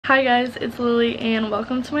Hi guys, it's Lily and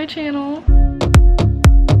welcome to my channel.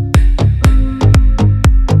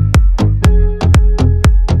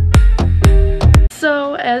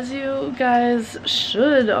 So as you guys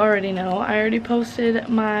should already know, I already posted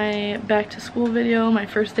my back to school video, my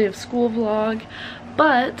first day of school vlog,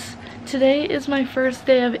 but today is my first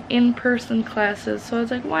day of in-person classes, so I was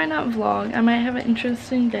like, why not vlog? I might have an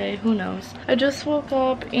interesting day, who knows. I just woke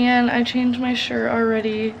up and I changed my shirt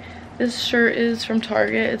already. This shirt is from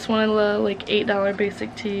Target. It's one of the like $8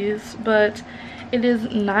 basic tees, but it is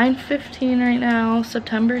 9:15 right now,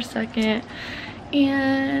 September 2nd.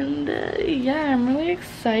 And yeah, I'm really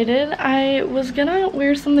excited. I was gonna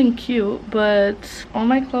wear something cute, but all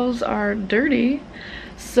my clothes are dirty.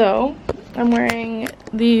 So I'm wearing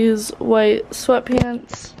these white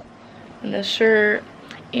sweatpants and this shirt.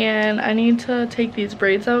 And I need to take these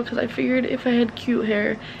braids out because I figured if I had cute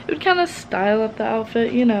hair, it would kind of style up the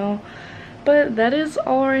outfit, you know. But that is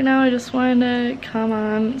all right now. I just wanted to come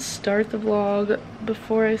on, start the vlog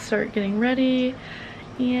before I start getting ready.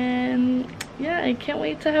 And yeah, I can't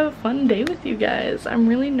wait to have a fun day with you guys. I'm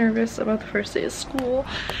really nervous about the first day of school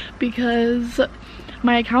because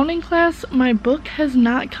my accounting class, my book has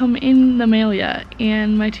not come in the mail yet,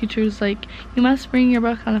 and my teacher's like, you must bring your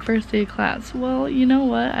book on the first day of class. Well, you know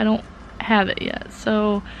what, I don't have it yet,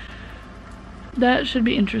 so that should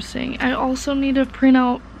be interesting. I also need to print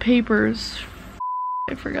out papers.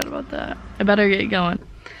 I forgot about that. I better get going.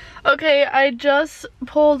 Okay, I just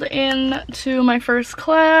pulled in to my first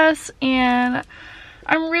class and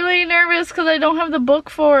I'm really nervous because I don't have the book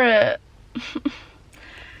for it.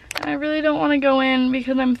 I really don't want to go in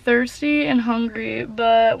because I'm thirsty and hungry,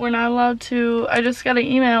 but we're not allowed to. I just got an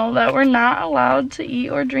email that we're not allowed to eat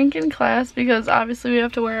or drink in class because obviously we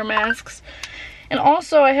have to wear our masks. And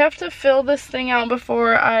also I have to fill this thing out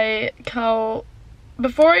before I go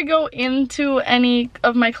into any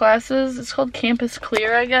of my classes. It's called Campus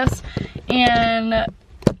Clear, I guess. And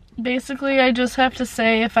basically I just have to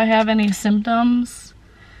say if I have any symptoms.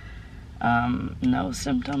 No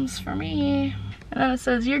symptoms for me. And then it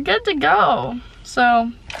says, you're good to go.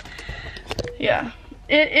 So, yeah.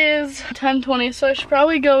 It is 10:20, so I should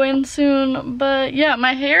probably go in soon. But yeah,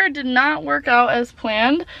 my hair did not work out as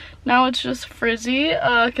planned. Now it's just frizzy,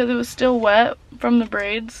 because it was still wet from the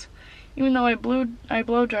braids. Even though I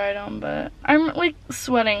blow dried them, but I'm like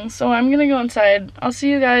sweating, so I'm gonna go inside. I'll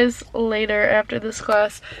see you guys later after this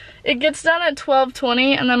class. It gets done at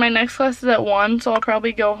 12:20, and then my next class is at 1, so I'll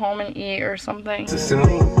probably go home and eat or something.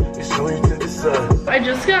 I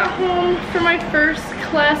just got home for my first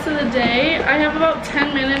class of the day. I have about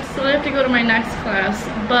 10 minutes till I have to go to my next class,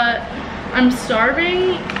 but I'm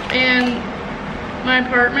starving, and my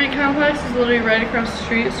apartment complex is literally right across the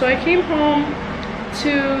street, so I came home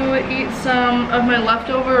to eat some of my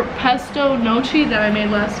leftover pesto gnocchi that I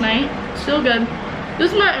made last night. Still good.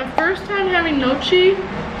 This is my first time having gnocchi,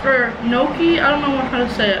 or gnocchi, I don't know how to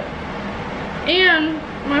say it. And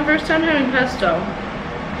my first time having pesto.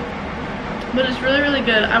 But it's really, really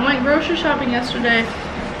good. I went grocery shopping yesterday.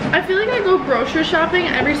 I feel like I go grocery shopping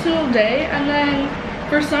every single day, and then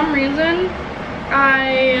for some reason,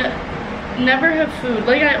 I never have food.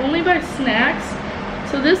 Like, I only buy snacks.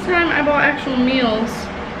 So this time I bought actual meals,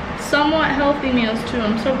 somewhat healthy meals too.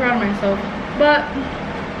 I'm so proud of myself. But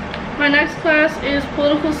my next class is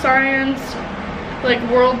political science, like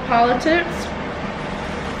world politics.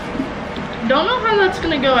 Don't know how that's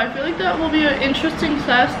gonna go. I feel like that will be an interesting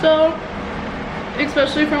class though,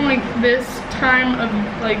 especially from like this time of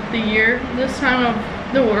like the year, this time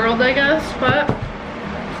of the world, I guess. But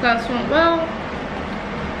class went well.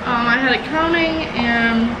 I had accounting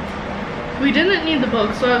and we didn't need the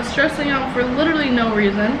book, so I was stressing out for literally no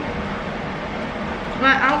reason.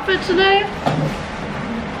 My outfit today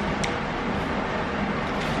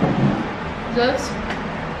is this.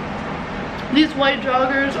 These white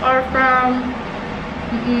joggers are from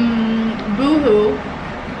Boohoo.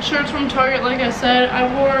 Shirts from Target, like I said. I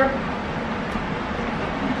wore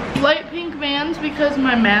light pink Vans because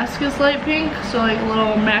my mask is light pink, so like a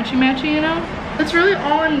little matchy-matchy, you know? That's really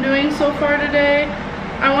all I'm doing so far today.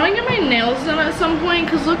 I want to get my nails done at some point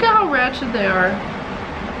because look at how ratchet they are.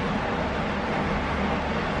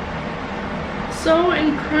 So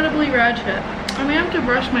incredibly ratchet. I may have to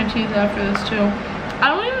brush my teeth after this too. I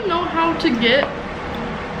don't even know how to get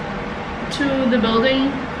to the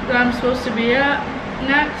building that I'm supposed to be at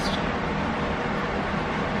next.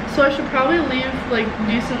 So I should probably leave like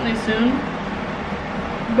decently soon.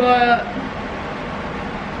 But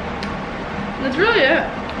that's really it.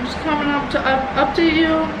 I'm just coming up to update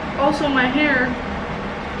you. Also, my hair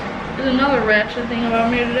is another ratchet thing about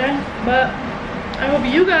me today. But I hope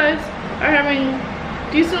you guys are having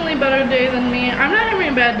decently better day than me. I'm not having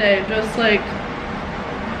a bad day, just like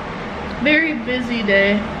very busy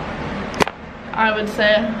day, I would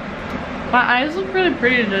say. My eyes look really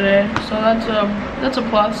pretty today, so that's a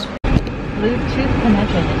plus. Bluetooth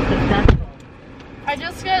connection is successful. I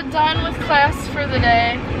just got done with class for the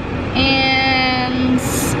day, and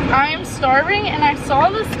I'm starving, and I saw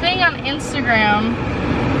this thing on Instagram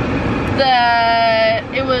that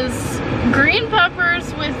it was green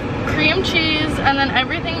peppers with cream cheese and then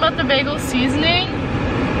everything but the bagel seasoning.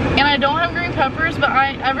 And I don't have green peppers, but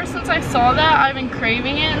ever since I saw that, I've been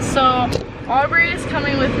craving it. So Aubrey is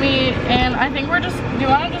coming with me, and I think we're just, do you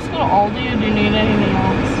want to just go to Aldi, or do you need anything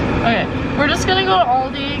else? Okay, we're just gonna go to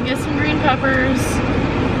Aldi, get some green peppers.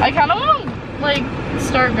 I kind of want to like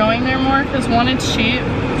start going there more, because one, it's cheap,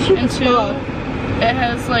 and two, it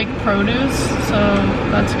has like produce, so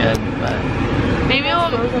that's good. But maybe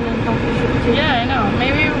it'll, yeah, I know,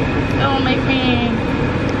 maybe it'll make me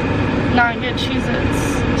not get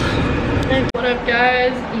Cheez-Its. What up,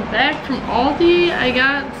 guys? I'm back from Aldi. I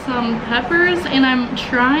got some peppers, and I'm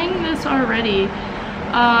trying this already.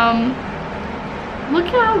 Look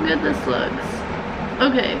at how good this looks.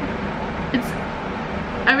 Okay, it's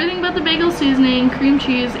everything but the bagel seasoning, cream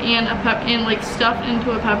cheese, and like stuffed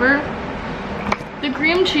into a pepper. The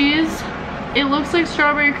cream cheese, it looks like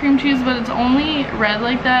strawberry cream cheese, but it's only red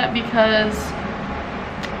like that because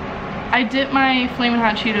I dip my Flamin'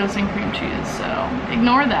 Hot Cheetos in cream cheese, so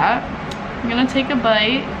ignore that. I'm gonna take a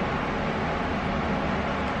bite.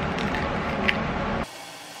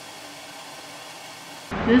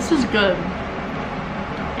 This is good.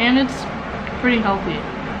 And it's pretty healthy.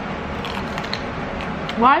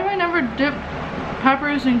 Why have I never dipped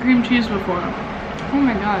peppers in cream cheese before? Oh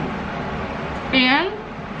my god. And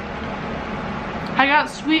I got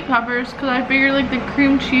sweet peppers because I figured like the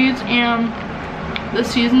cream cheese and the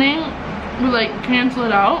seasoning would like cancel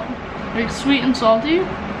it out, like sweet and salty,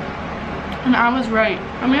 and I was right.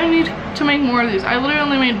 I'm gonna need to make more of these. I literally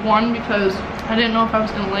only made one because I didn't know if I was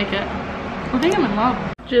gonna like it. I think I'm in love.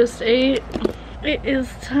 Just ate. It is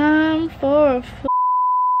time for a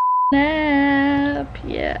nap,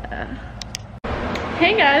 yeah.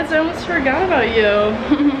 Hey guys, I almost forgot about you.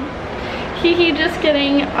 Hee, just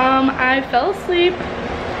kidding. I fell asleep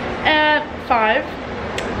at 5.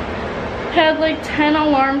 Had like 10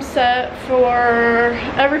 alarms set for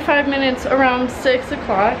every 5 minutes around 6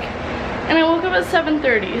 o'clock, and I woke up at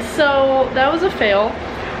 7:30, so that was a fail.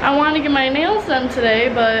 I wanted to get my nails done today,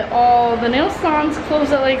 but all the nail salons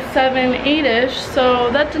closed at like 7, 8-ish, so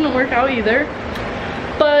that didn't work out either.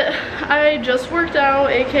 But I just worked out,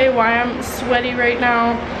 aka why I'm sweaty right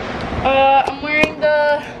now. I'm wearing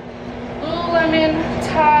the Lululemon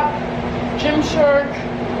top Gymshark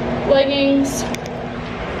leggings,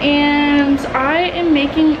 and I am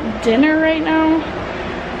making dinner right now.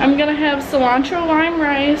 I'm gonna have cilantro lime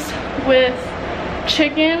rice with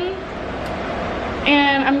chicken,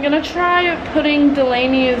 and I'm gonna try putting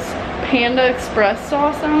Delaney's Panda Express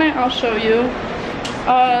sauce on it. I'll show you.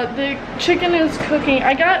 The chicken is cooking.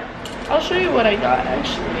 I'll show you what I got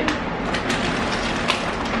actually.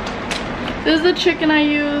 This is the chicken I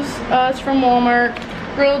use. It's from Walmart.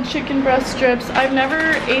 Grilled chicken breast strips. I've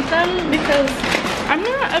never ate them because I'm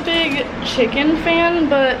not a big chicken fan,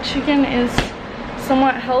 but chicken is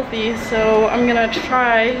somewhat healthy, so I'm gonna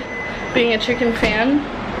try being a chicken fan.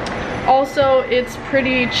 Also, it's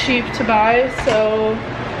pretty cheap to buy, so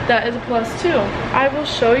that is a plus too. I will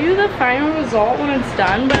show you the final result when it's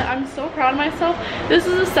done, but I'm so proud of myself. This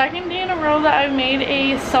is the second day in a row that I've made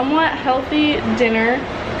a somewhat healthy dinner.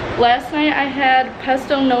 Last night I had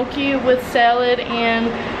pesto gnocchi with salad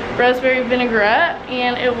and raspberry vinaigrette,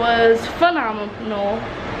 and it was phenomenal.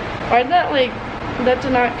 Why did that that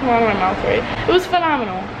did not come out of my mouth right? It was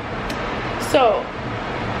phenomenal. So,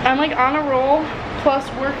 I'm like on a roll, plus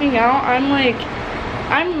working out.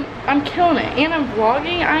 I'm killing it, and I'm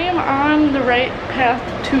vlogging. I am on the right path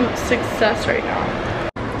to success right now.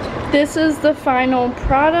 This is the final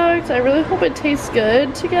product. I really hope it tastes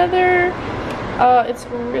good together. It's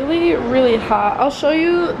really, really hot. I'll show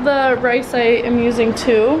you the rice I am using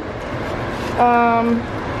too.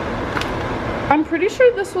 I'm pretty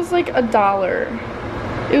sure this was like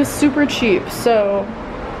 $1. It was super cheap, so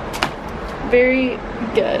very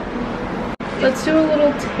good. Let's do a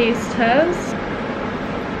little taste test.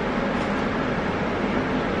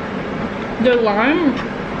 The lime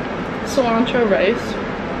cilantro rice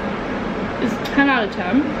is 10 out of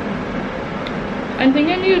 10. I think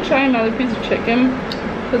I need to try another piece of chicken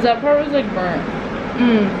because that part was like burnt.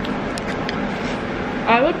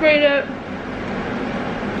 I would rate it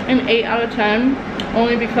an 8 out of 10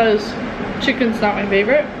 only because chicken's not my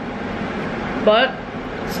favorite, but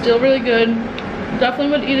Still really good. Definitely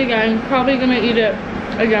would eat again. Probably gonna eat it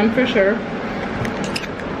again for sure,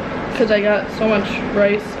 because I got so much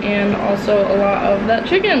rice and also a lot of that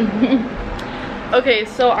chicken. Okay,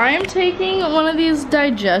 so I am taking one of these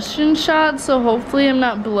digestion shots, so hopefully I'm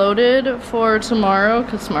not bloated for tomorrow,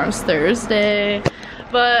 because tomorrow's Thursday.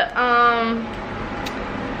 But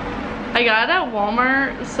I got it at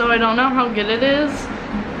Walmart, so I don't know how good it is,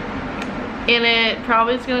 and it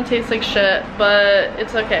probably is gonna taste like shit, but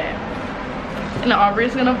it's okay. And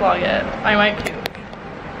Aubrey's gonna vlog it. I might puke.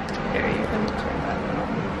 Here, you can turn that down.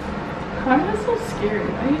 I'm just so scared.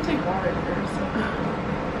 I need to take water first.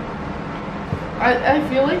 I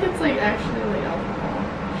feel like it's like actually like alcohol.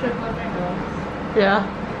 Should I let my nose? Yeah.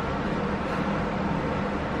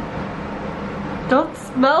 Don't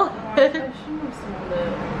smell Oh, it. I shouldn't have smelled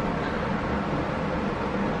it.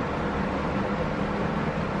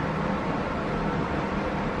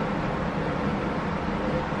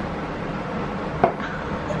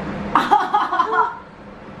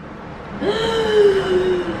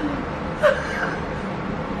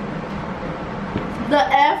 The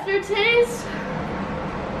aftertaste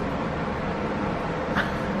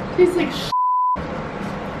tastes like shit.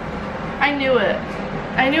 I knew it.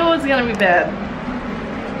 I knew it was gonna be bad.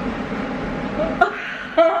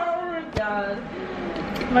 Oh my god.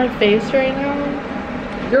 My face right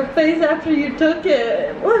now. Your face after you took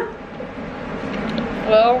it. What?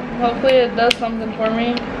 Well, hopefully it does something for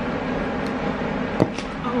me.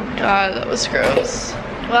 Oh god, that was gross.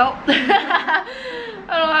 Well, I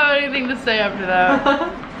don't have anything to say after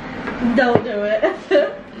that. Don't do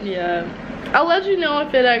it. Yeah. I'll let you know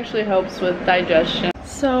if it actually helps with digestion.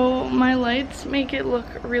 So my lights make it look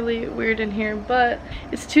really weird in here, but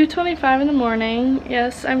it's 2:25 in the morning.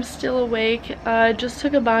 Yes, I'm still awake. I just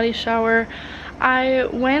took a body shower. I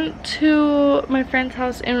went to my friend's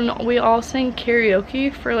house and we all sang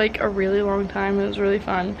karaoke for like a really long time. It was really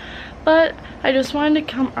fun. But I just wanted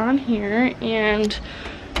to come on here and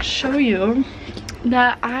show you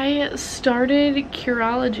that I started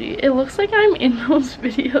Curology. It looks like I'm in those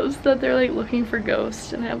videos that they're like looking for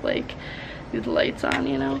ghosts and have like these lights on,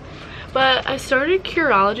 you know. But I started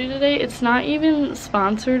Curology today. It's not even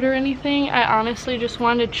sponsored or anything. I honestly just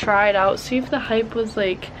wanted to try it out, see if the hype was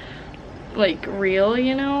like real,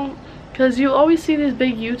 you know, because you always see these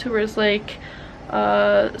big YouTubers like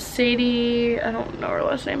Sadie, I don't know her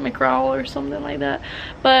last name, McGraw or something like that,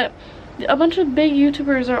 but a bunch of big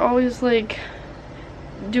YouTubers are always like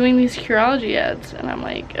doing these Curology ads, and I'm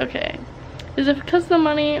like, okay, is it because of the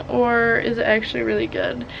money or is it actually really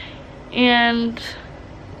good? And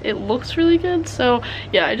it looks really good, so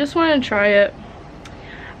yeah, I just wanted to try it.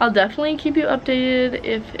 I'll definitely keep you updated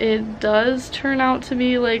if it does turn out to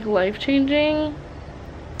be like life-changing.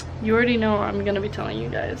 You already know I'm gonna be telling you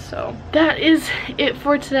guys. So that is it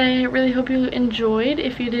for today. I really hope you enjoyed.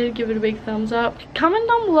 If you did, give it a big thumbs up. Comment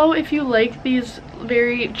down below if you like these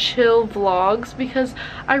very chill vlogs, because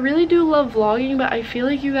I really do love vlogging, but I feel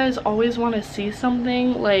like you guys always want to see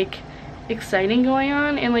something like exciting going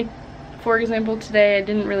on, and like for example today I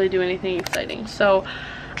didn't really do anything exciting. So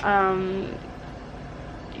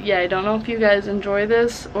yeah, I don't know if you guys enjoy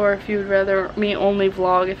this or if you'd rather me only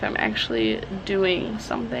vlog if I'm actually doing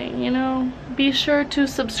something, you know. Be sure to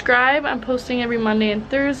subscribe. I'm posting every Monday and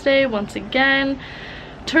Thursday. Once again,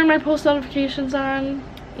 turn my post notifications on,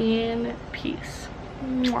 and peace.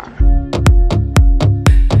 Mwah.